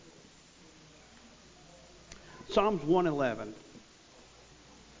Psalms 111.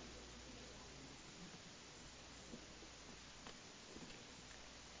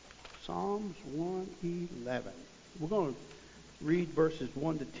 Psalms 111. We're going to read verses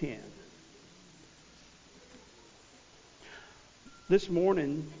 1 to 10. This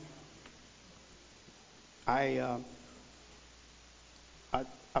morning, I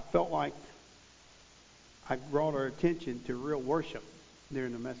felt like I brought our attention to real worship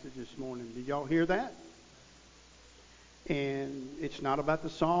during the message this morning. Did y'all hear that? And it's not about the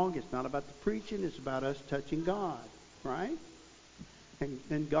song, it's not about the preaching, it's about us touching God, right?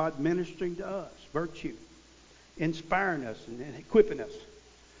 And God ministering to us, virtue, inspiring us and equipping us.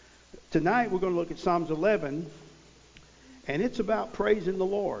 Tonight we're going to look at Psalms 11, and it's about praising the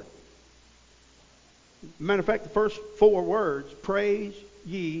Lord. Matter of fact, the first 4 words, praise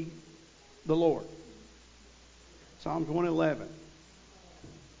ye the Lord. Psalms 111.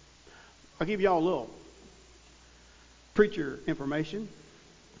 I'll give y'all a little preacher information.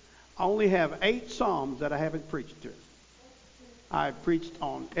 I only have 8 psalms that I haven't preached through. I've preached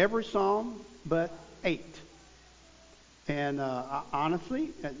on every psalm but 8. And honestly,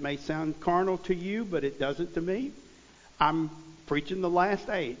 it may sound carnal to you, but it doesn't to me. I'm preaching the last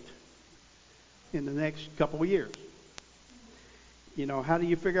 8 in the next couple of years. You know, how do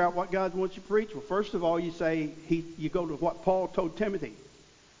you figure out what God wants you to preach? Well, first of all, you go to what Paul told Timothy.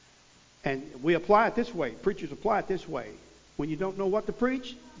 And we apply it this way. Preachers apply it this way. When you don't know what to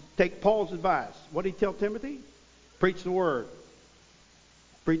preach, take Paul's advice. What did he tell Timothy? Preach the word.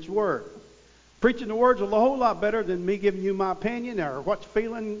 Preach the word. Preaching the word's a whole lot better than me giving you my opinion or what's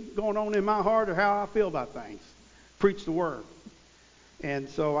feeling going on in my heart or how I feel about things. Preach the word. And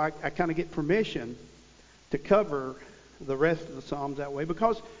so I kind of get permission to cover the rest of the Psalms that way,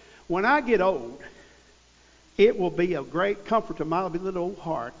 because when I get old, it will be a great comfort to my little old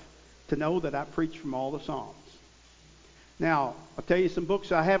heart to know that I preach from all the Psalms. Now, I'll tell you some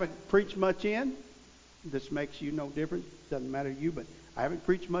books I haven't preached much in. This makes you no difference. Doesn't matter to you, but I haven't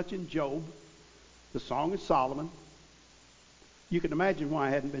preached much in Job, the Song of Solomon. You can imagine why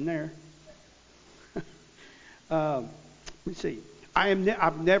I hadn't been there. Let me see.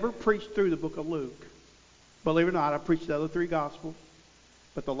 I've never preached through the book of Luke. Believe it or not, I preached the other 3 Gospels.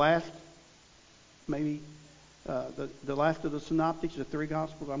 But the last, maybe, the last of the synoptics, the 3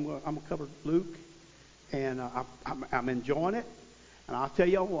 Gospels, I'm going to cover Luke. And I'm enjoying it. And I'll tell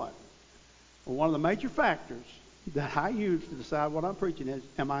you what. One of the major factors that I use to decide what I'm preaching is,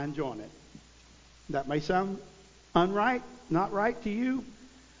 am I enjoying it? That may sound not right to you.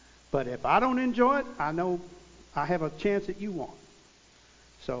 But if I don't enjoy it, I know I have a chance that you won't.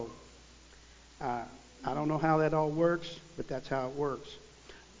 So, I don't know how that all works, but that's how it works.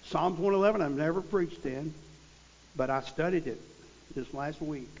 Psalms 111, I've never preached in, but I studied it this last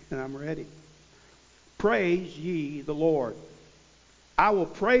week, and I'm ready. Praise ye the Lord. I will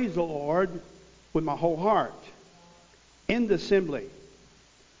praise the Lord with my whole heart in the assembly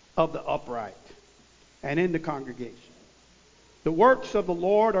of the upright and in the congregation. The works of the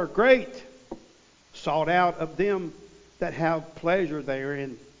Lord are great, sought out of them that have pleasure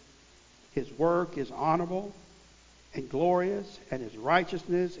therein. His work is honorable and glorious, and his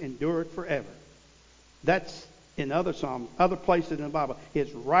righteousness endureth forever. That's in other Psalms, other places in the Bible.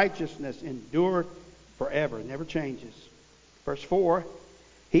 His righteousness endureth forever. It never changes. Verse 4,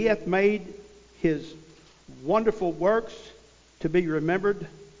 he hath made his wonderful works to be remembered.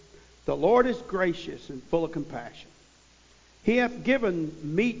 The Lord is gracious and full of compassion. He hath given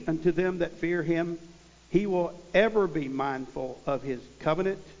meat unto them that fear him. He will ever be mindful of his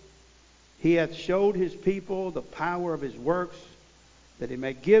covenant. He hath showed his people the power of his works, that he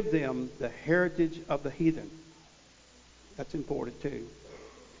may give them the heritage of the heathen. That's important too.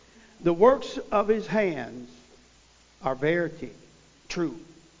 The works of his hands are verity, true,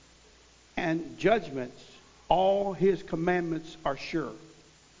 and judgments. All his commandments are sure.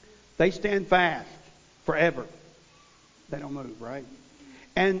 They stand fast forever. They don't move, right?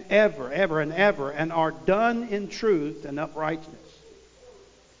 And ever, and are done in truth and uprightness.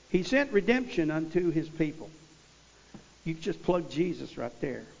 He sent redemption unto his people. You can just plug Jesus right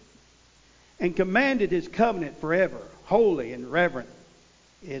there. And commanded his covenant forever. Holy and reverent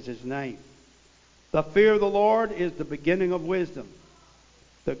is his name. The fear of the Lord is the beginning of wisdom.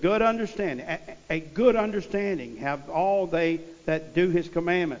 The good understanding, a good understanding have all they that do his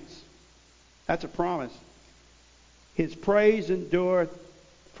commandments. That's a promise. His praise endureth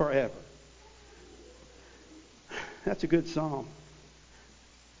forever. That's a good psalm.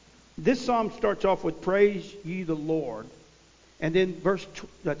 This psalm starts off with praise ye the Lord. And then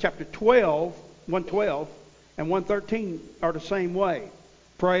chapter 12, 112 and 113 are the same way.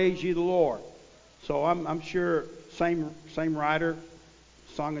 Praise ye the Lord. So I'm sure same writer,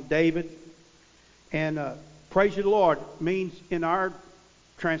 Song of David. And praise you, the Lord means in our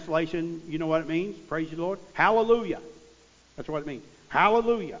translation, you know what it means? Praise you, Lord. Hallelujah. That's what it means.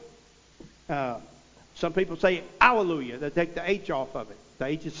 Hallelujah. Some people say hallelujah. They take the H off of it. The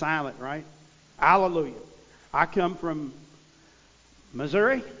H is silent, right? Hallelujah. I come from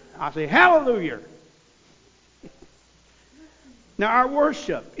Missouri. I say hallelujah. Now our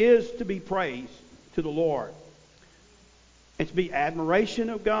worship is to be praise to the Lord. It's to be admiration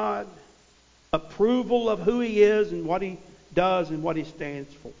of God, approval of who He is and what He does and what He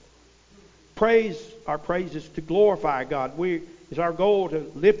stands for. Our praise is to glorify God. It's our goal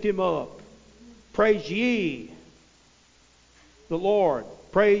to lift Him up. Praise ye the Lord.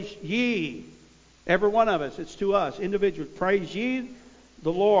 Praise ye. Every one of us, it's to us, individuals. Praise ye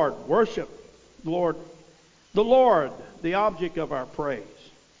the Lord. Worship the Lord. The Lord, the object of our praise.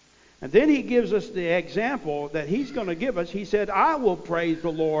 And then He gives us the example that He's going to give us. He said, I will praise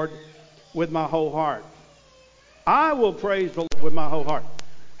the Lord with my whole heart. I will praise the Lord with my whole heart.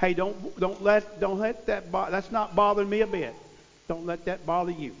 Hey, don't let that that's not bothering me a bit. Don't let that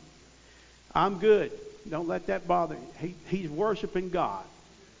bother you. I'm good. Don't let that bother you. He's worshiping God.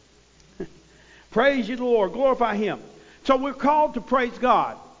 Praise you, the Lord. Glorify Him. So we're called to praise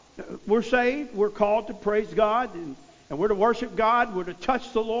God. We're saved. We're called to praise God. And we're to worship God. We're to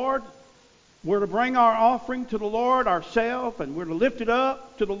touch the Lord. We're to bring our offering to the Lord ourselves. And we're to lift it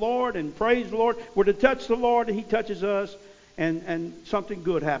up to the Lord and praise the Lord. We're to touch the Lord and He touches us. And something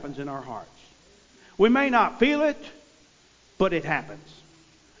good happens in our hearts. We may not feel it, but it happens.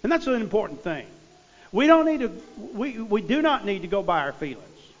 And that's an important thing. We do not need to go by our feelings.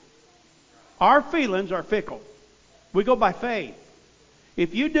 Our feelings are fickle. We go by faith.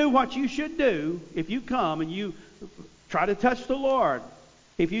 If you do what you should do, if you come and you try to touch the Lord,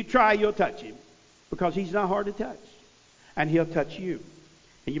 if you try, you'll touch Him. Because He's not hard to touch. And He'll touch you.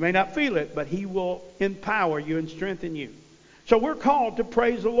 And you may not feel it, but He will empower you and strengthen you. So we're called to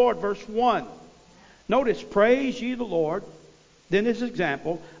praise the Lord. Verse 1. Notice, praise ye the Lord. Then this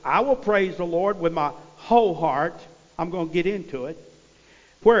example, I will praise the Lord with my whole heart. I'm going to get into it.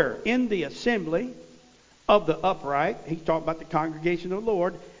 Where? In the assembly of the upright. He's talking about the congregation of the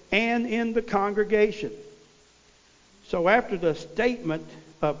Lord. And in the congregation. So after the statement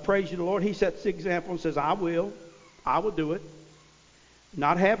of praise you the Lord, he sets the example and says, I will do it.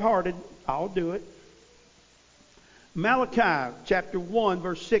 Not half-hearted, I'll do it. Malachi chapter 1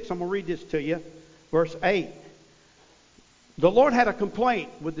 verse 6, I'm going to read this to you. Verse 8. The Lord had a complaint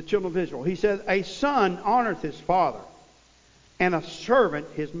with the children of Israel. He said, a son honoreth his father, and a servant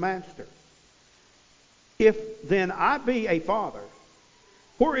his master. If then I be a father,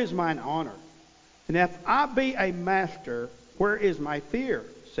 where is mine honor? And if I be a master, where is my fear?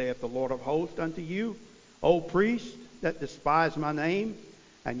 Saith the Lord of hosts unto you, O priests that despise my name.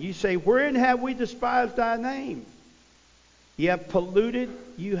 And you say, wherein have we despised thy name? You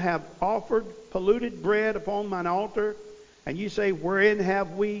have offered polluted bread upon mine altar. And you say, wherein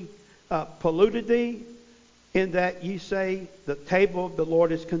have we polluted thee? In that ye say, the table of the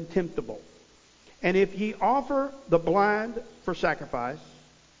Lord is contemptible. And if ye offer the blind for sacrifice,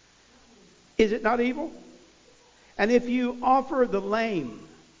 is it not evil? And if you offer the lame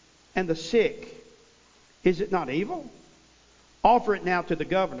and the sick, is it not evil? Offer it now to the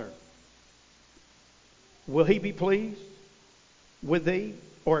governor. Will he be pleased with thee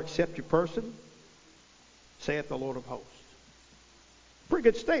or accept your person? Saith the Lord of hosts. Pretty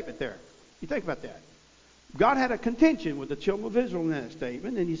good statement there. You think about that. God had a contention with the children of Israel in that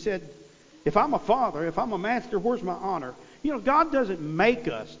statement. And He said, if I'm a father, if I'm a master, where's my honor? You know, God doesn't make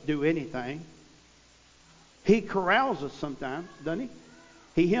us do anything. He corrals us sometimes, doesn't He?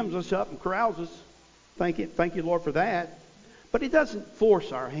 He hems us up and corrals us. Thank you, Lord, for that. But He doesn't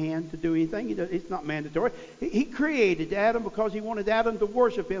force our hand to do anything. It's not mandatory. He created Adam because He wanted Adam to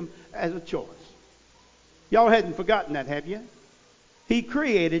worship Him as a choice. Y'all hadn't forgotten that, have you? He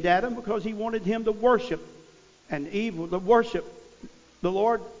created Adam because He wanted him to worship to worship the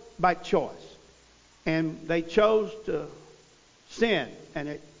Lord by choice. And they chose to sin,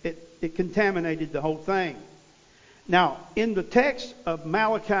 and it contaminated the whole thing. Now, in the text of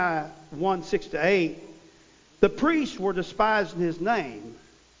Malachi 1, 6-8, the priests were despising His name.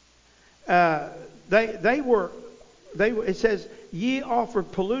 They were. It says, ye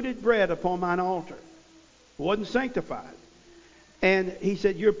offered polluted bread upon mine altar. It wasn't sanctified. And He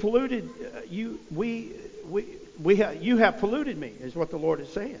said, you're polluted. You have polluted me, is what the Lord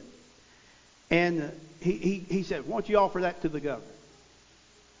is saying. And he said, why don't you offer that to the governor?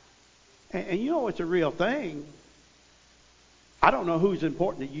 And you know it's a real thing. I don't know who's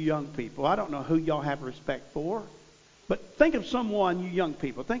important to you young people. I don't know who y'all have respect for. But think of someone, you young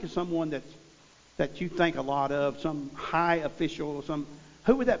people, think of someone that you think a lot of, some high official,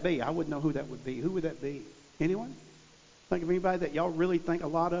 who would that be? I wouldn't know who that would be. Who would that be? Anyone? Think of anybody that y'all really think a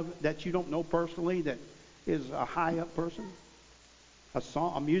lot of, that you don't know personally, that is a high up person?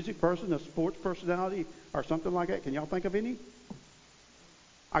 A music person, a sports personality, or something like that. Can y'all think of any?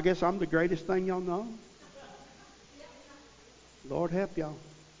 I guess I'm the greatest thing y'all know. Lord help y'all.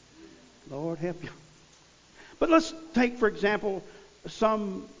 Lord help y'all. But let's take, for example,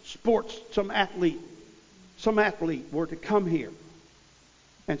 some athlete were to come here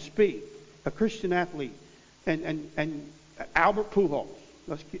and speak, a Christian athlete, and Albert Pujols.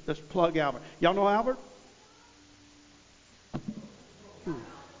 Let's plug Albert. Y'all know Albert?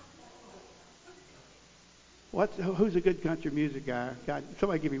 Who's a good country music guy? God,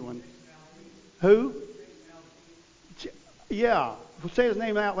 somebody give me one. Who? Yeah. Say his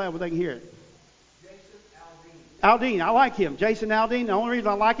name out loud where they can hear it. Aldean. I like him. Jason Aldean. The only reason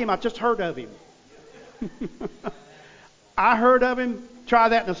I like him, I just heard of him. I heard of him. Try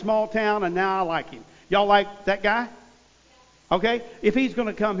that in a small town, and now I like him. Y'all like that guy? Okay. If he's going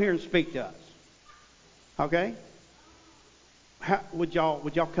to come here and speak to us, okay. Would y'all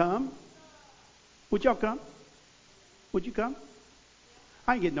come? Would y'all come? Would you come?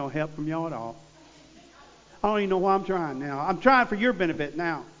 I ain't getting no help from y'all at all. I don't even know why I'm trying now. I'm trying for your benefit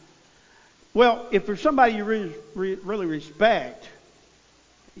now. Well, if there's somebody you really respect,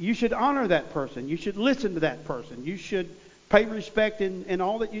 you should honor that person. You should listen to that person. You should pay respect in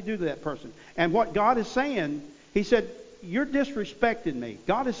all that you do to that person. And what God is saying, He said, you're disrespecting me.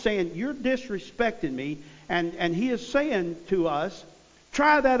 God is saying, you're disrespecting me. And He is saying to us,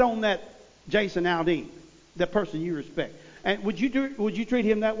 try that on that Jason Aldean, that person you respect. And would you treat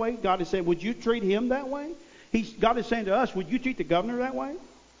him that way? God is saying, would you treat him that way? God is saying to us, would you treat the governor that way?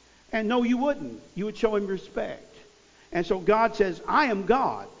 And no, you wouldn't. You would show him respect. And so God says, I am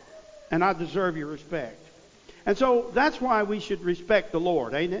God, and I deserve your respect. And so that's why we should respect the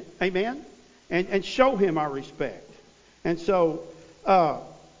Lord, ain't it? Amen? And show him our respect. And so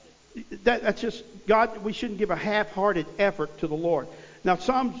that's just, God, we shouldn't give a half-hearted effort to the Lord. Now,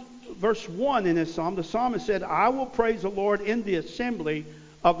 verse 1 in this psalm, the psalmist said, I will praise the Lord in the assembly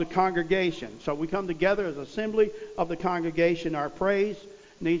of the congregation. So we come together as assembly of the congregation. Our praise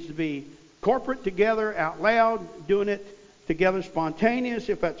needs to be corporate together, out loud, doing it together, spontaneous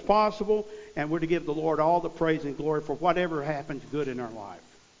if that's possible. And we're to give the Lord all the praise and glory for whatever happens good in our life.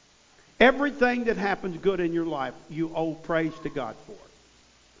 Everything that happens good in your life, you owe praise to God for.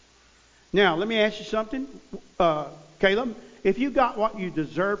 Now, let me ask you something. Caleb, if you got what you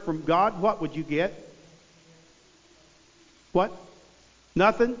deserve from God, what would you get? What?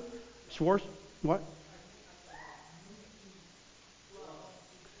 Nothing? It's worse. What?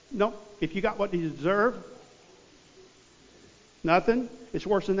 No. If you got what you deserve, nothing. It's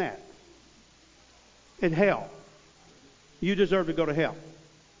worse than that. In hell. You deserve to go to hell.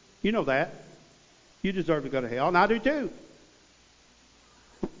 You know that. You deserve to go to hell, and I do too.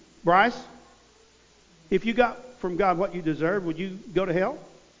 Bryce, if you got from God what you deserve, would you go to hell?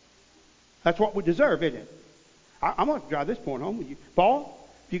 That's what we deserve, isn't it? I'm going to drive this point home with you. Paul,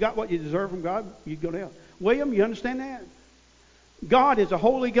 if you got what you deserve from God, you'd go to hell. William, you understand that? God is a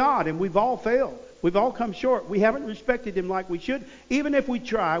holy God, and we've all failed. We've all come short. We haven't respected Him like we should. Even if we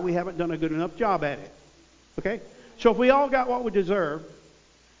try, we haven't done a good enough job at it. Okay? So if we all got what we deserve,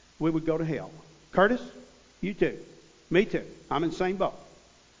 we would go to hell. Curtis, you too. Me too. I'm in the same boat.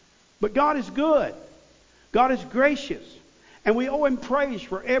 But God is good. God is gracious. And we owe Him praise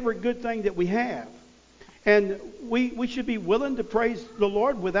for every good thing that we have. And we should be willing to praise the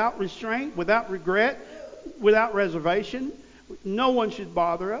Lord without restraint, without regret, without reservation. No one should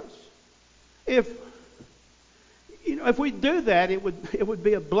bother us. If we do that, it would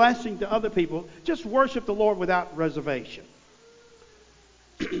be a blessing to other people. Just worship the Lord without reservation.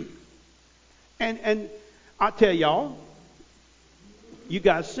 And I tell y'all, you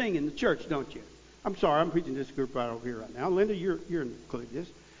guys sing in the church, don't you? I'm sorry, I'm preaching this group right over here right now. Linda, you're included in this.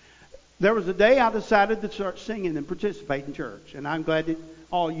 There was a day I decided to start singing and participate in church. And I'm glad that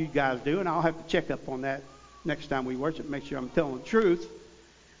all you guys do. And I'll have to check up on that next time we worship, make sure I'm telling the truth.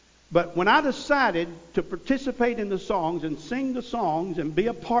 But when I decided to participate in the songs and sing the songs and be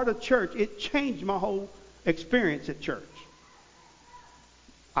a part of church, it changed my whole experience at church.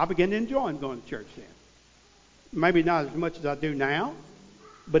 I began to enjoy going to church then. Maybe not as much as I do now,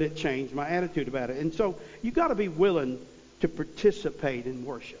 but it changed my attitude about it. And so you've got to be willing to participate in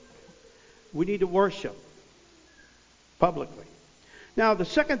worship. We need to worship publicly. Now, the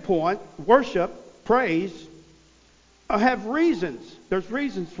second point, worship, praise, have reasons. There's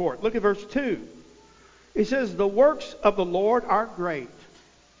reasons for it. Look at verse 2. He says, the works of the Lord are great.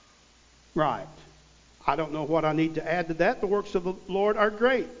 Right. I don't know what I need to add to that. The works of the Lord are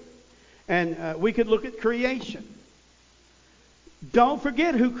great. And we could look at creation. Don't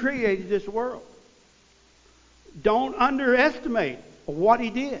forget who created this world. Don't underestimate what he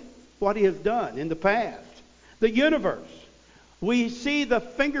did, what he has done in the past. The universe. We see the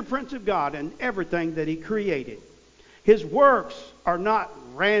fingerprints of God in everything that he created. His works are not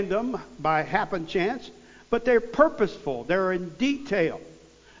random by happen chance, but they're purposeful. They're in detail.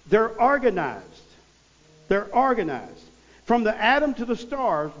 They're organized. They're organized. From the atom to the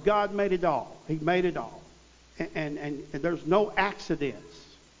stars, God made it all. He made it all. And there's no accidents.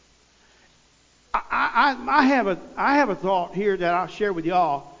 I have a thought here that I'll share with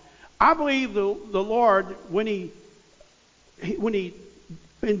y'all. I believe the Lord, when he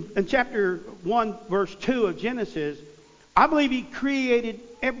in chapter 1, verse 2 of Genesis, I believe he created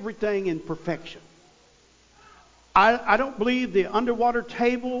everything in perfection. I don't believe the underwater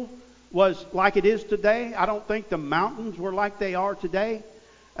table was like it is today. I don't think the mountains were like they are today.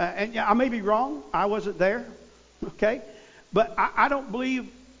 And I may be wrong. I wasn't there. Okay? But I don't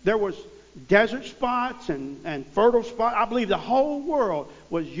believe there was desert spots and fertile spots. I believe the whole world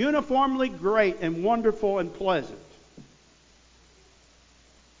was uniformly great and wonderful and pleasant.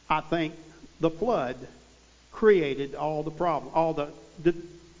 I think the flood created all the problems, all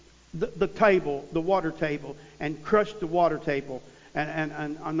the table, the water table, and crushed the water table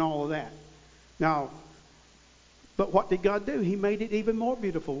and all of that. Now, but what did God do? He made it even more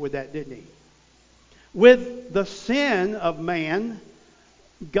beautiful with that, didn't he? With the sin of man,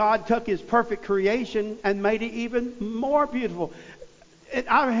 God took his perfect creation and made it even more beautiful. Debbie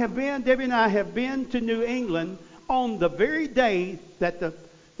and I have been to New England on the very day that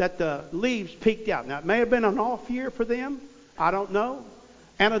the leaves peaked out. Now, it may have been an off year for them. I don't know.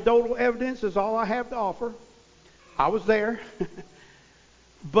 Anecdotal evidence is all I have to offer. I was there.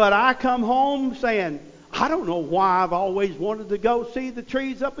 But I come home saying, I don't know why I've always wanted to go see the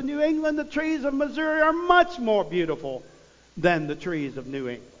trees up in New England. The trees of Missouri are much more beautiful than the trees of New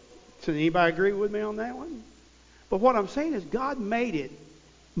England. Does anybody agree with me on that one? But what I'm saying is God made it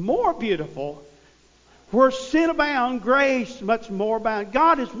more beautiful. Where sin abound, grace much more abound.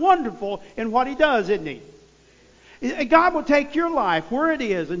 God is wonderful in what he does, isn't he? God will take your life where it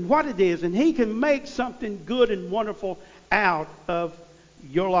is and what it is, and he can make something good and wonderful out of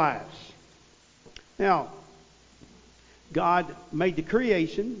your lives. Now, God made the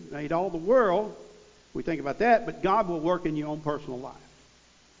creation, made all the world. We think about that, but God will work in your own personal life.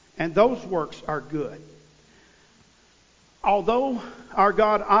 And those works are good. Although our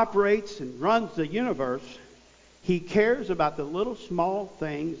God operates and runs the universe, he cares about the little small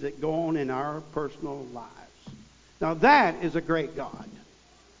things that go on in our personal lives. Now that is a great God.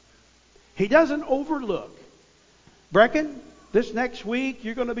 He doesn't overlook. Brecken, this next week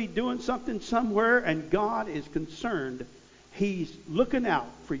you're going to be doing something somewhere and God is concerned. He's looking out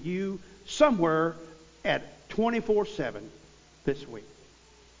for you somewhere at 24/7 this week.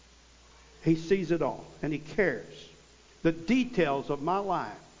 He sees it all and he cares. The details of my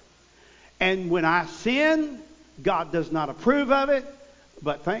life. And when I sin, God does not approve of it,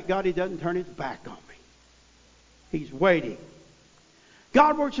 but thank God he doesn't turn his back on me. He's waiting.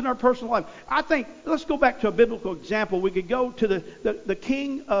 God works in our personal life. I think, let's go back to a biblical example. We could go to the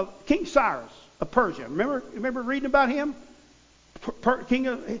King Cyrus of Persia. Remember reading about him?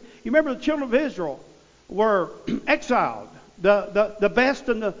 You remember the children of Israel were exiled. The best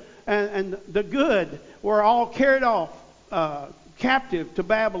and the good were all carried off captive to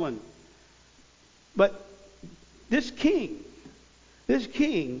Babylon. But this king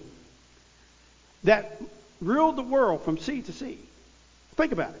that ruled the world from sea to sea.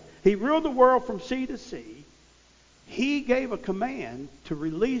 Think about it. He ruled the world from sea to sea. He gave a command to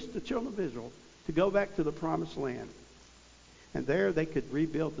release the children of Israel to go back to the promised land. And there they could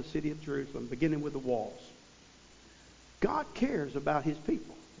rebuild the city of Jerusalem, beginning with the walls. God cares about his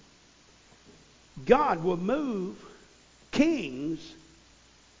people. God will move kings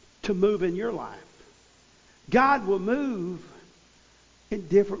to move in your life. God will move in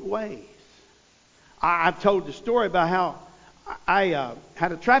different ways. I've told the story about how I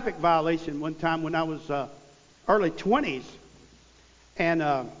had a traffic violation one time when I was early 20s.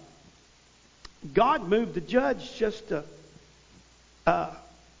 And God moved the judge just to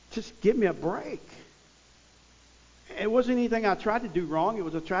give me a break. It wasn't anything I tried to do wrong. It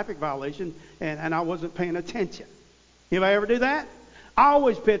was a traffic violation, and I wasn't paying attention. Anybody ever do that? I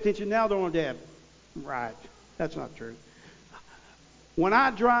always pay attention. Now they're on Dad. Right. That's not true. When I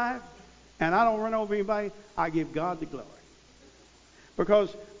drive and I don't run over anybody, I give God the glory.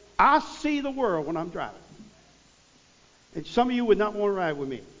 Because I see the world when I'm driving. And some of you would not want to ride with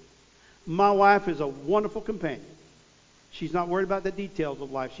me. My wife is a wonderful companion. She's not worried about the details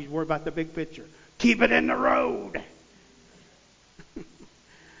of life. She's worried about the big picture. Keep it in the road.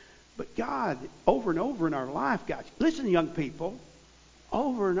 But God, over and over in our life, guys, listen, young people,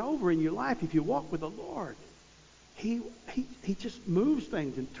 over and over in your life, if you walk with the Lord, He just moves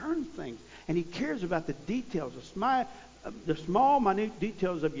things and turns things. And He cares about the details, the small, minute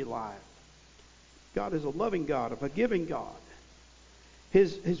details of your life. God is a loving God, a forgiving God.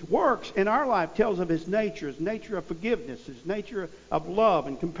 His works in our life tells of His nature of forgiveness, His nature of love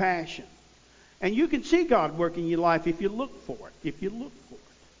and compassion. And you can see God working in your life if you look for it. If you look for it.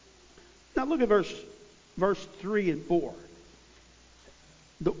 Now look at verse 3 and 4.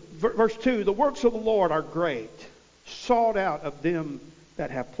 Verse 2, the works of the Lord are great, sought out of them that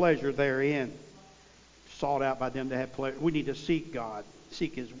have pleasure therein. Sought out by them that have pleasure. We need to seek God,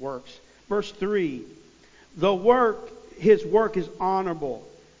 seek His works. Verse 3, His work is honorable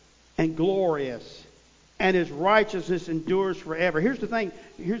and glorious, and His righteousness endures forever. Here's the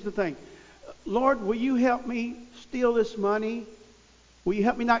thing. Lord, will you help me steal this money? Will you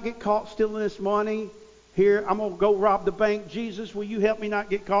help me not get caught stealing this money? Here, I'm going to go rob the bank. Jesus, will you help me not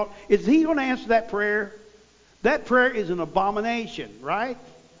get caught? Is He going to answer that prayer? That prayer is an abomination, right?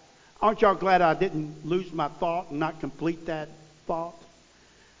 Aren't y'all glad I didn't lose my thought and not complete that thought?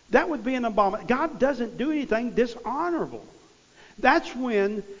 That would be an abomination. God doesn't do anything dishonorable. That's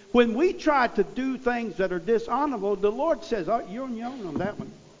when we try to do things that are dishonorable, the Lord says, oh, you're on your own on that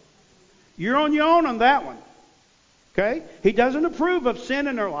one. You're on your own on that one. Okay? He doesn't approve of sin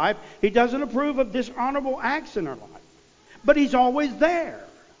in our life. He doesn't approve of dishonorable acts in our life. But He's always there.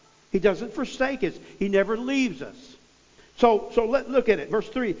 He doesn't forsake us. He never leaves us. So let's look at it. Verse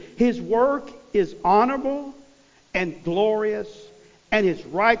 3. His work is honorable and glorious, and His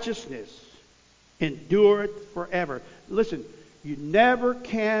righteousness endureth forever. Listen, you never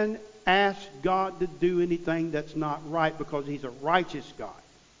can ask God to do anything that's not right, because He's a righteous God.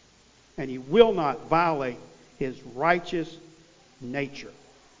 And He will not violate His righteous nature.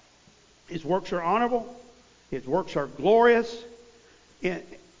 His works are honorable. His works are glorious. And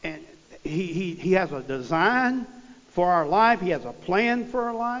he has a design for our life. He has a plan for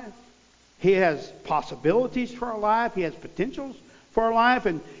our life. He has possibilities for our life. He has potentials for our life.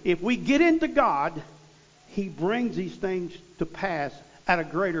 And if we get into God, He brings these things to pass at a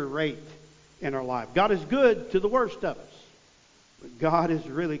greater rate in our life. God is good to the worst of us. But God is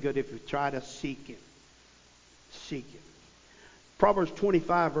really good if we try to seek Him. Seek Him. Proverbs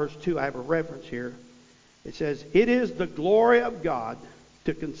 25 verse 2, I have a reference here. It says, it is the glory of God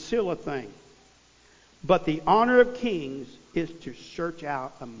to conceal a thing, but the honor of kings is to search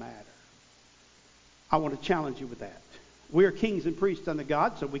out a matter. I want to challenge you with that. We are kings and priests unto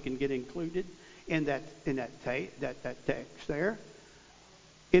God, so we can get included in that text there.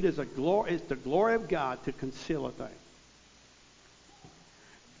 It's the glory of God to conceal a thing.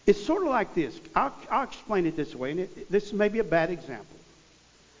 It's sort of like this. I'll explain it this way, and this may be a bad example.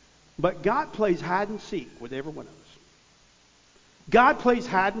 But God plays hide and seek with every one of us. God plays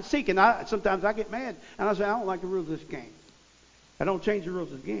hide and seek, and sometimes I get mad, and I say, I don't like the rules of this game. I don't change the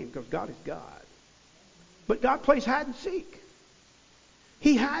rules of the game, because God is God. But God plays hide and seek.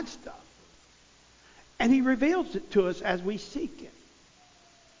 He hides stuff. And He reveals it to us as we seek it.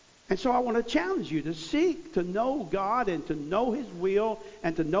 And so I want to challenge you to seek to know God and to know His will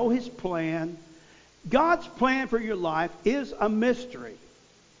and to know His plan. God's plan for your life is a mystery.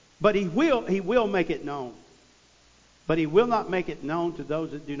 But He will make it known. But He will not make it known to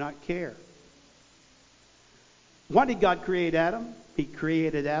those that do not care. Why did God create Adam? He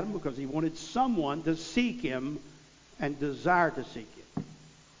created Adam because He wanted someone to seek Him and desire to seek Him.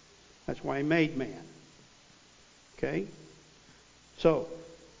 That's why He made man. Okay? So,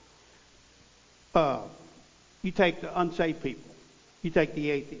 you take the unsaved people. You take the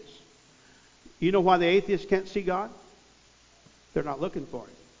atheists. You know why the atheists can't see God? They're not looking for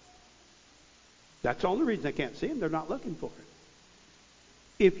Him. That's the only reason they can't see Him. They're not looking for Him.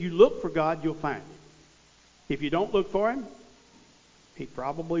 If you look for God, you'll find Him. If you don't look for Him, He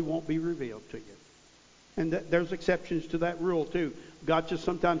probably won't be revealed to you. And there's exceptions to that rule too. God just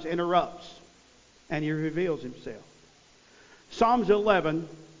sometimes interrupts and He reveals Himself.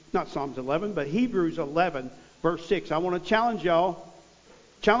 But Hebrews 11 verse 6. I want to challenge y'all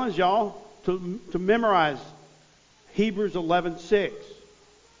to memorize Hebrews 11:6.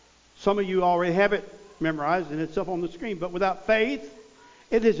 Some of you already have it memorized and it's up on the screen. But without faith,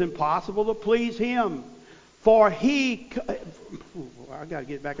 it is impossible to please Him. For he, I got to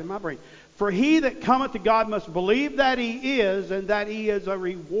get back in my brain. For he that cometh to God must believe that he is, and that he is a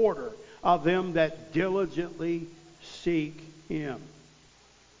rewarder of them that diligently seek him.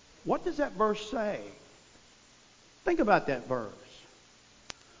 What does that verse say? Think about that verse.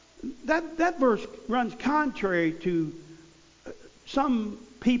 That verse runs contrary to some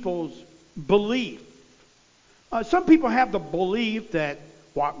people's belief. Some people have the belief that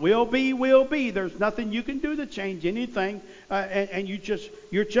what will be, will be. There's nothing you can do to change anything, and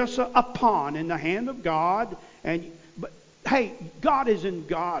you're just a pawn in the hand of God. But hey, God is in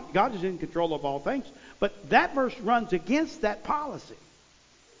God. God is in control of all things. But that verse runs against that policy.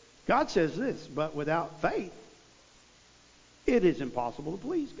 God says this, but without faith, it is impossible to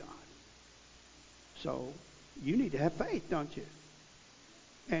please God. So you need to have faith, don't you?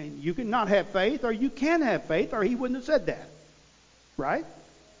 And you can not have faith, or you can have faith, or he wouldn't have said that. Right?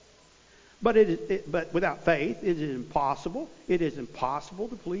 But but without faith, it is impossible. It is impossible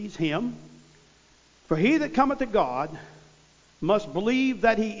to please him. For he that cometh to God must believe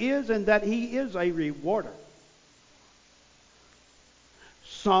that he is, and that he is a rewarder.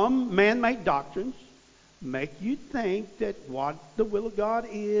 Some man-made doctrines make you think that what the will of God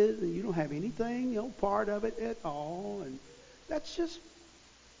is, and you don't have anything, part of it at all, and that's just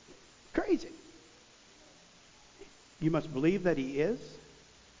crazy. You must believe that he is.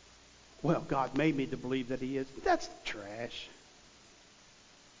 Well, God made me to believe that he is. That's trash.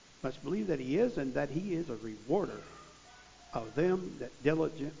 Must believe that he is, and that he is a rewarder of them that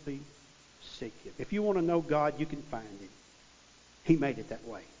diligently seek him. If you want to know God, you can find him. He made it that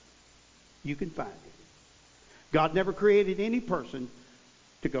way. You can find him. God never created any person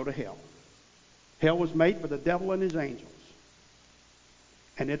to go to hell. Hell was made for the devil and his angels.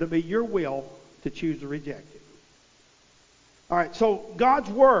 And it'll be your will to choose to reject it. All right, so God's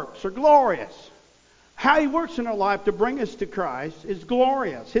works are glorious. How he works in our life to bring us to Christ is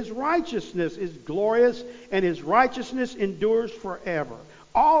glorious. His righteousness is glorious, and his righteousness endures forever.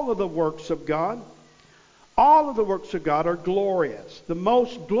 All of the works of God are glorious. The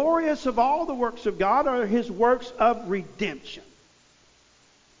most glorious of all the works of God are his works of redemption.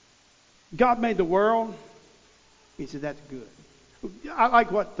 God made the world. He said, that's good. I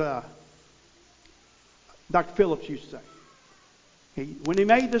like what Dr. Phillips used to say. When he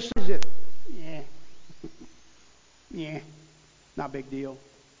made this, he said, yeah, not a big deal.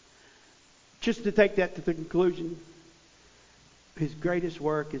 Just to take that to the conclusion, his greatest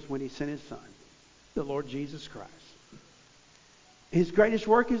work is when he sent his son, the Lord Jesus Christ. His greatest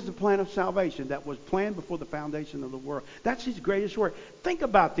work is the plan of salvation that was planned before the foundation of the world. That's his greatest work. Think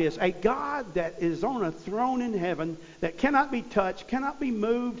about this. A God that is on a throne in heaven that cannot be touched, cannot be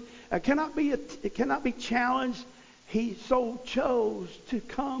moved, it cannot be challenged. He so chose to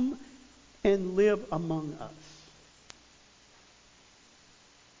come and live among us.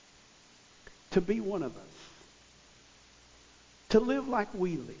 To be one of us. To live like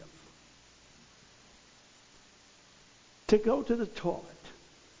we live. To go to the toilet.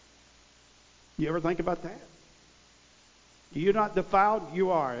 You ever think about that? You're not defiled?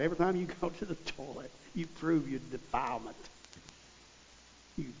 You are. Every time you go to the toilet, you prove your defilement.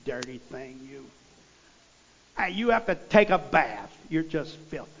 You dirty thing, you. Hey, you have to take a bath. You're just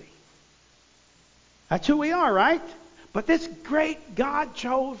filthy. That's who we are, right? But this great God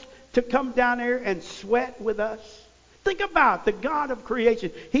chose to come down here and sweat with us. Think about the God of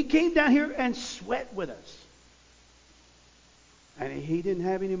creation. He came down here and sweat with us. And he didn't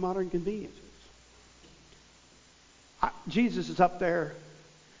have any modern conveniences. Jesus is up there,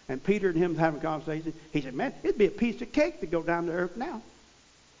 and Peter and him having a conversation. He said, man, it'd be a piece of cake to go down to earth now.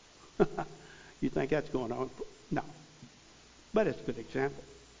 You think that's going on? No. But it's a good example.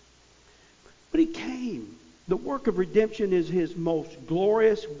 But he came. The work of redemption is his most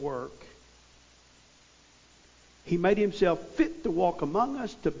glorious work. He made himself fit to walk among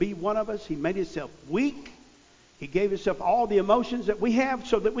us, to be one of us. He made himself weak. He gave himself all the emotions that we have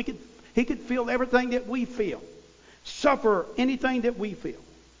so that he could feel everything that we feel. Suffer anything that we feel.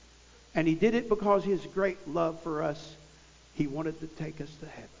 And he did it because his great love for us. He wanted to take us to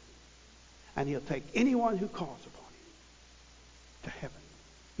heaven. And he'll take anyone who calls upon him to heaven.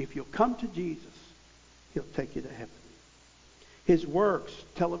 If you'll come to Jesus, he'll take you to heaven. His works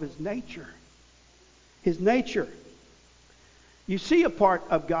tell of his nature. His nature. You see a part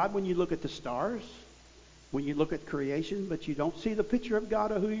of God when you look at the stars, when you look at creation, but you don't see the picture of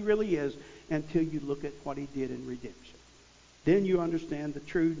God or who he really is until you look at what he did in redemption. Then you understand the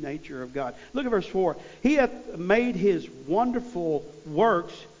true nature of God. Look at verse 4. He hath made his wonderful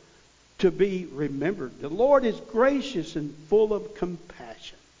works to be remembered. The Lord is gracious and full of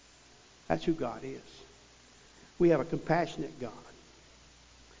compassion. That's who God is. We have a compassionate God.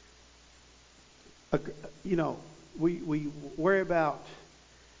 You know, we worry about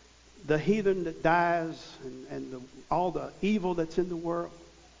the heathen that dies and all the evil that's in the world.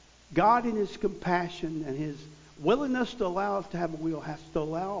 God in His compassion and His willingness to allow us to have a will has to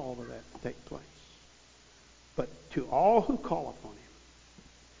allow all of that to take place. But to all who call upon Him,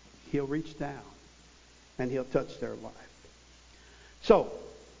 He'll reach down and He'll touch their life. So,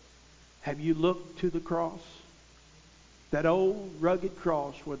 have you looked to the cross? That old rugged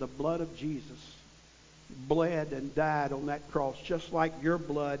cross where the blood of Jesus bled and died on that cross, just like your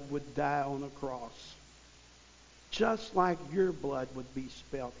blood would die on a cross. Just like your blood would be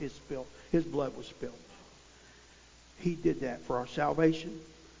spilled, His blood was spilled. He did that for our salvation.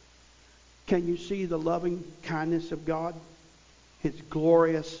 Can you see the loving kindness of God? His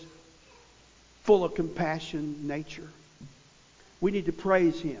glorious, full of compassion nature. We need to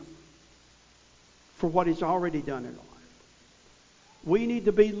praise Him for what He's already done in our life. We need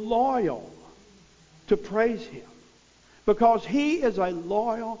to be loyal to praise Him because He is a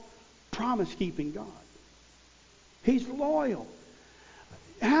loyal, promise-keeping God. He's loyal.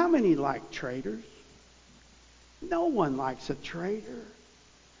 How many like traitors? No one likes a traitor.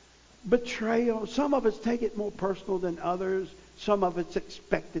 Betrayal. Some of us take it more personal than others. Some of it's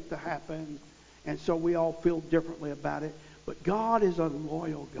expected to happen. And so we all feel differently about it. But God is a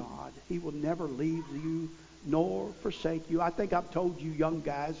loyal God. He will never leave you nor forsake you. I think I've told you young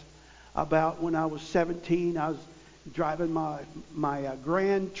guys about when I was 17. I was driving my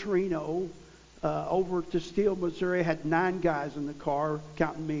Grand Torino over to Steele, Missouri. Had 9 guys in the car,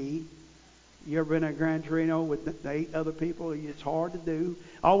 counting me. You ever been in a Grand Torino with 8 other people? It's hard to do.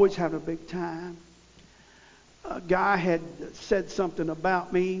 Always having a big time. A guy had said something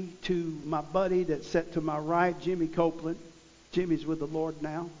about me to my buddy that sat to my right, Jimmy Copeland. Jimmy's with the Lord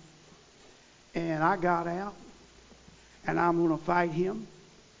now. And I got out, and I'm going to fight him.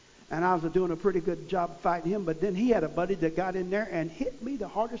 And I was doing a pretty good job fighting him, but then he had a buddy that got in there and hit me the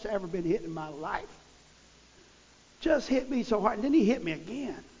hardest I've ever been hit in my life. Just hit me so hard. And then he hit me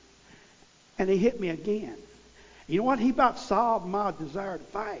again. And he hit me again. You know what? He about solved my desire to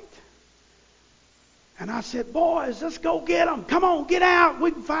fight. And I said, boys, let's go get him. Come on, get out.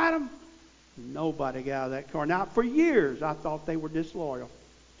 We can fight him. Nobody got out of that car. Now, for years, I thought they were disloyal.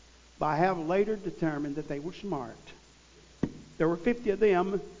 But I have later determined that they were smart. There were 50 of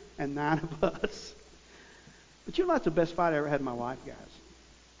them and 9 of us. But you know, that's the best fight I ever had in my life, guys.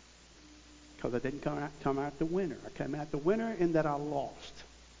 Because I didn't come out the winner. I came out the winner in that I lost.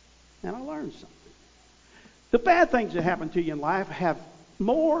 And I learned something. The bad things that happen to you in life have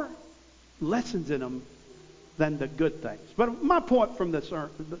more lessons in them than the good things. But my point from this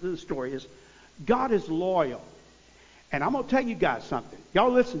story is God is loyal. And I'm going to tell you guys something.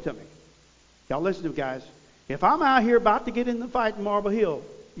 Y'all listen to me. Y'all listen to me, guys. If I'm out here about to get in the fight in Marble Hill,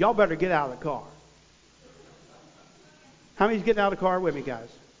 y'all better get out of the car. How many's getting out of the car with me, guys?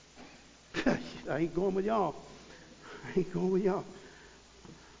 I ain't going with y'all. I ain't going with y'all.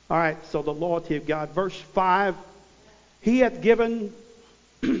 All right, so the loyalty of God. Verse 5, He hath given,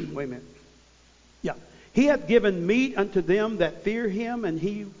 wait a minute. Yeah. He hath given meat unto them that fear Him, and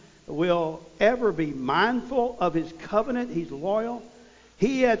He will ever be mindful of His covenant. He's loyal.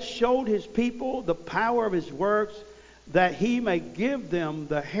 He hath showed His people the power of His works, that He may give them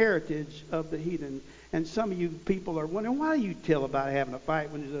the heritage of the heathen. And some of you people are wondering, why do you tell about having a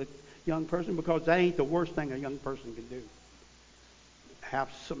fight when there's a young person? Because that ain't the worst thing a young person can do. Have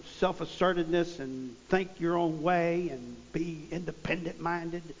some self-assertiveness and think your own way and be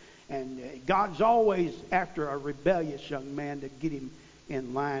independent-minded. And God's always after a rebellious young man to get him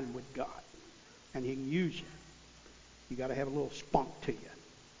in line with God. And He can use you. You got to have a little spunk to you.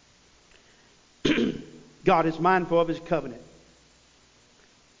 God is mindful of His covenant.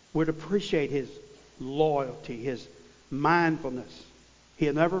 We're to appreciate His loyalty, His mindfulness.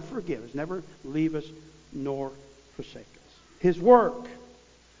 He'll never forgive us, never leave us, nor forsake us. His work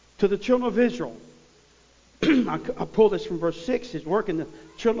to the children of Israel. I pull this from verse 6. His work in the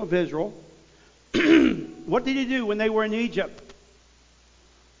children of Israel. What did He do when they were in Egypt?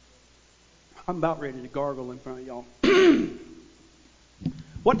 I'm about ready to gargle in front of y'all.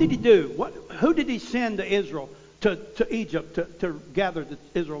 What did He do? Who did He send to Israel, to Egypt, to gather the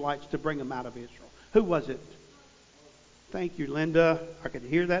Israelites to bring them out of Israel? Who was it? Thank you, Linda. I could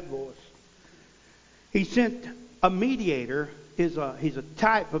hear that voice. He sent a mediator. He's a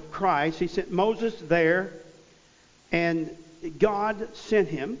type of Christ. He sent Moses there, and God sent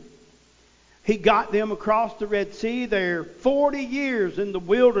him. He got them across the Red Sea. They're 40 years in the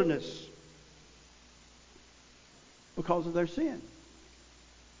wilderness because of their sin.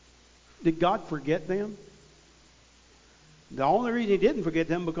 Did God forget them? The only reason he didn't forget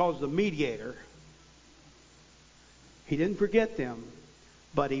them because the mediator. He didn't forget them,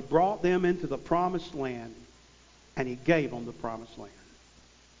 but he brought them into the promised land, and he gave them the promised land.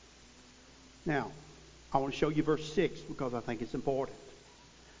 Now, I want to show you verse 6 because I think it's important.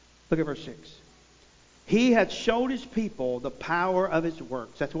 Look at verse 6. He had showed his people the power of his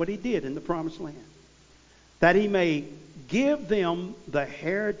works. That's what he did in the promised land. That he may give them the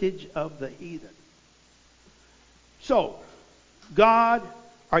heritage of the heathen. So, God,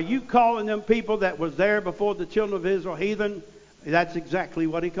 are you calling them people that was there before the children of Israel heathen? That's exactly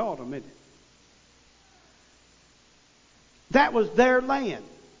what he called them, isn't it? That was their land.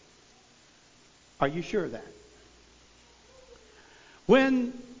 Are you sure of that?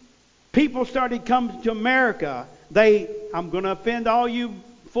 When people started coming to America, I'm going to offend all you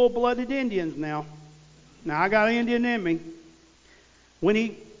full-blooded Indians now. Now I got an Indian in me.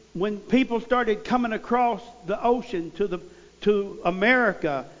 When people started coming across the ocean to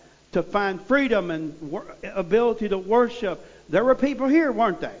America to find freedom and ability to worship, there were people here,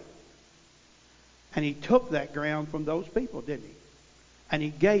 weren't they? And he took that ground from those people, didn't he? And he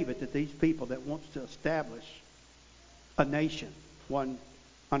gave it to these people that wants to establish a nation, one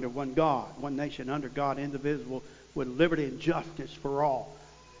under one God, one nation under God, indivisible, with liberty and justice for all.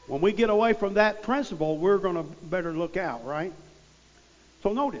 When we get away from that principle, we're going to better look out, right?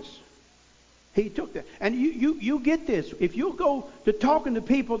 So notice, he took that. And you get this. If you go to talking to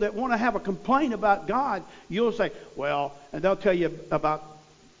people that want to have a complaint about God, you'll say, well, and they'll tell you about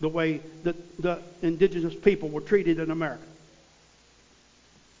the way the indigenous people were treated in America.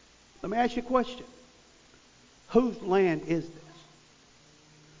 Let me ask you a question. Whose land is this?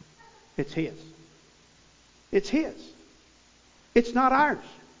 It's his. It's his. It's not ours.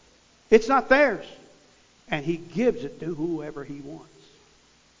 It's not theirs. And he gives it to whoever he wants.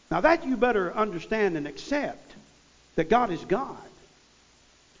 Now that you better understand and accept that God is God.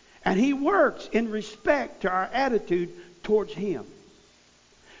 And he works in respect to our attitude towards him.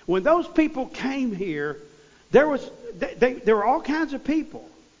 When those people came here, there were all kinds of people.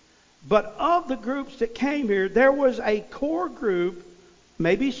 But of the groups that came here, there was a core group,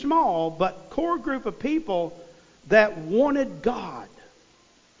 maybe small, but core group of people that wanted God.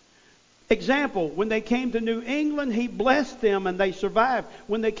 Example, when they came to New England, he blessed them and they survived.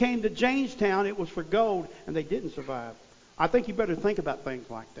 When they came to Jamestown, it was for gold and they didn't survive. I think you better think about things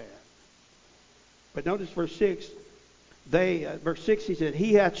like that. But notice verse 6. Verse 6, he said,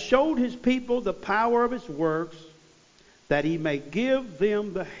 he hath showed his people the power of his works, that he may give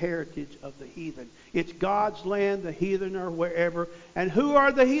them the heritage of the heathen. It's God's land, the heathen are wherever. And who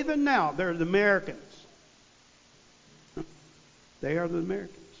are the heathen now? They're the Americans. They are the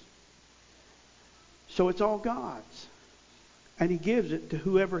Americans. So it's all God's. And he gives it to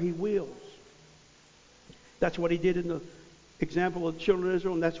whoever he wills. That's what he did in the example of the children of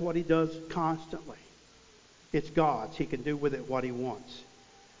Israel, and that's what he does constantly. It's God's. He can do with it what he wants.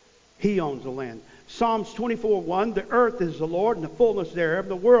 He owns the land. Psalms 24:1, the earth is the Lord and the fullness thereof,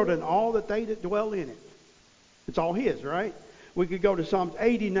 the world and all that they that dwell in it. It's all his, right? We could go to Psalms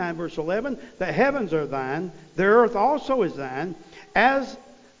 89, verse 11. The heavens are thine, the earth also is thine. As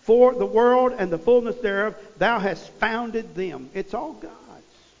for the world and the fullness thereof, thou hast founded them. It's all God's.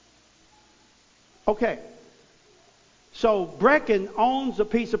 Okay. So Brecken owns a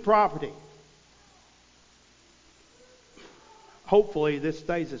piece of property. Hopefully this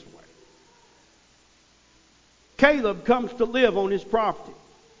stays this way. Caleb comes to live on his property.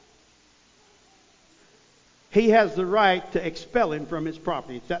 He has the right to expel him from his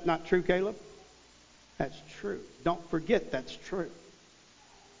property. Is that not true, Caleb? That's true. Don't forget that's true.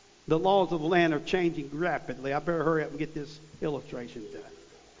 The laws of the land are changing rapidly. I better hurry up and get this illustration done.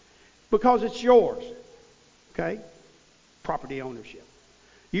 Because it's yours. Okay? Property ownership.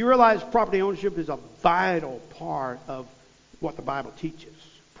 You realize property ownership is a vital part of what the Bible teaches.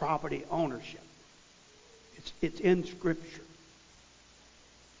 Property ownership. It's in Scripture.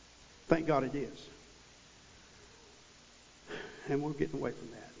 Thank God it is. And we're getting away from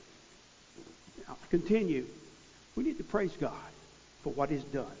that. Now, to continue, we need to praise God for what he's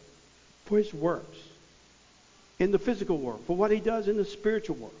done. For his works in the physical world. For what he does in the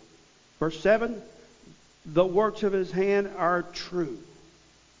spiritual world. Verse 7, the works of his hand are true.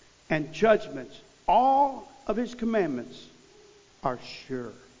 And judgments, all of his commandments are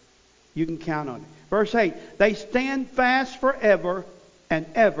sure. You can count on it. Verse 8, they stand fast forever and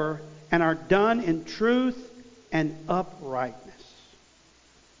ever and are done in truth and uprightness.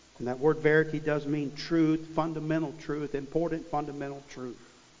 And that word verity does mean truth, fundamental truth, important fundamental truth.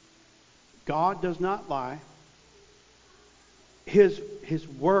 God does not lie. His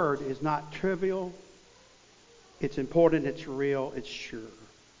word is not trivial It's important, it's real, it's sure.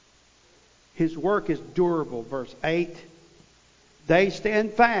 His work is durable, verse 8. They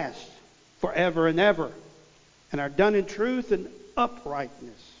stand fast forever and ever and are done in truth and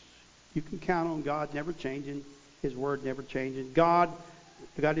uprightness. You can count on God never changing, His word never changing. God,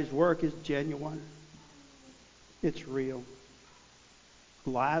 His work is genuine. It's real.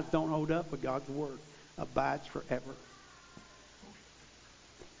 Lies don't hold up, but God's word abides forever.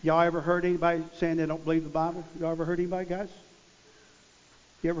 Y'all ever heard anybody saying they don't believe the Bible? Y'all ever heard anybody, guys?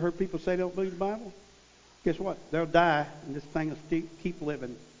 You ever heard people say they don't believe the Bible? Guess what? They'll die, and this thing will keep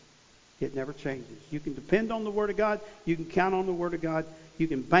living. It never changes. You can depend on the Word of God. You can count on the Word of God. You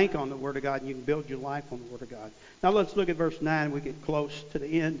can bank on the Word of God, and you can build your life on the Word of God. Now let's look at verse 9. We get close to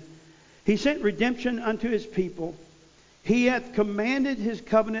the end. He sent redemption unto His people. He hath commanded His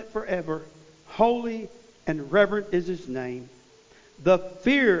covenant forever. Holy and reverent is His name. The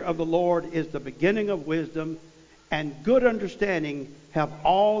fear of the Lord is the beginning of wisdom, and good understanding have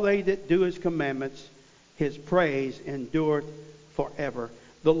all they that do His commandments. His praise endureth forever.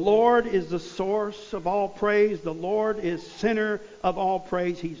 The Lord is the source of all praise. The Lord is center of all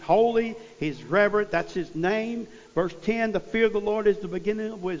praise. He's holy. He's reverent. That's His name. Verse 10, the fear of the Lord is the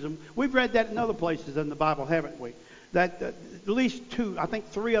beginning of wisdom. We've read that in other places in the Bible, haven't we? That at least two, I think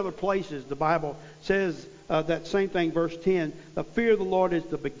three other places the Bible says that same thing. Verse 10, the fear of the Lord is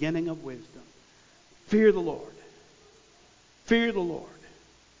the beginning of wisdom. Fear the Lord. Fear the Lord.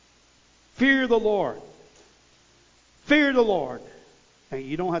 Fear the Lord. Fear the Lord. And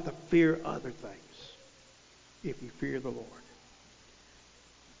you don't have to fear other things if you fear the Lord.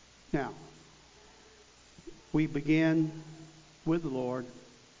 Now, we begin with the Lord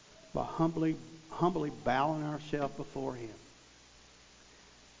by humbly bowing ourselves before Him.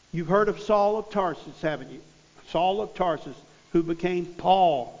 You've heard of Saul of Tarsus, haven't you? Saul of Tarsus, who became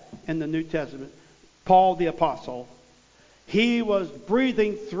Paul in the New Testament. Paul the Apostle. He was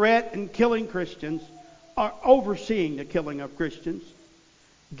breathing threat and killing Christians, or overseeing the killing of Christians,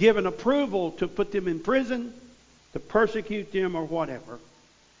 given approval to put them in prison, to persecute them or whatever.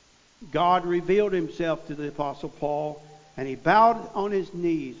 God revealed Himself to the Apostle Paul, and he bowed on his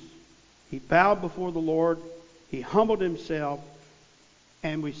knees. He bowed before the Lord. He humbled himself.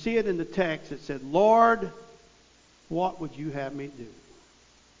 And we see it in the text. It said, Lord, what would you have me do?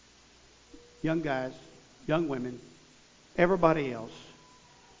 Young guys, young women, everybody else,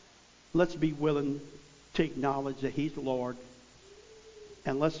 let's be willing to acknowledge that He's Lord.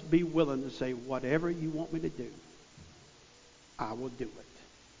 And let's be willing to say, whatever you want me to do, I will do it.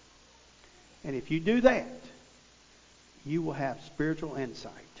 And if you do that, you will have spiritual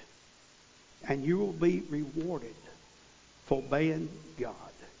insight. And you will be rewarded for obeying God.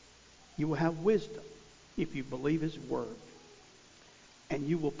 You will have wisdom if you believe His word. And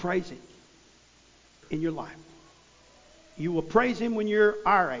you will praise Him in your life. You will praise Him when you're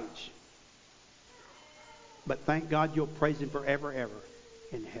our age. But thank God you'll praise Him forever, ever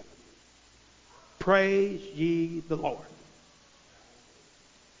in heaven. Praise ye the Lord.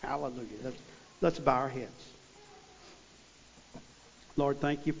 Hallelujah. Let's bow our heads. Lord,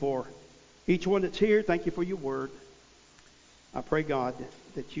 thank you for each one that's here. Thank you for your word. I pray, God,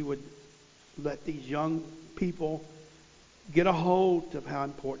 that you would let these young people get a hold of how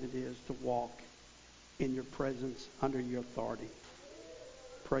important it is to walk in your presence, under your authority,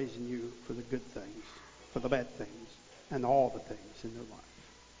 praising you for the good things, for the bad things, and all the things in their life.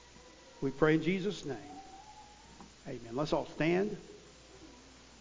 We pray in Jesus' name. Amen. Let's all stand.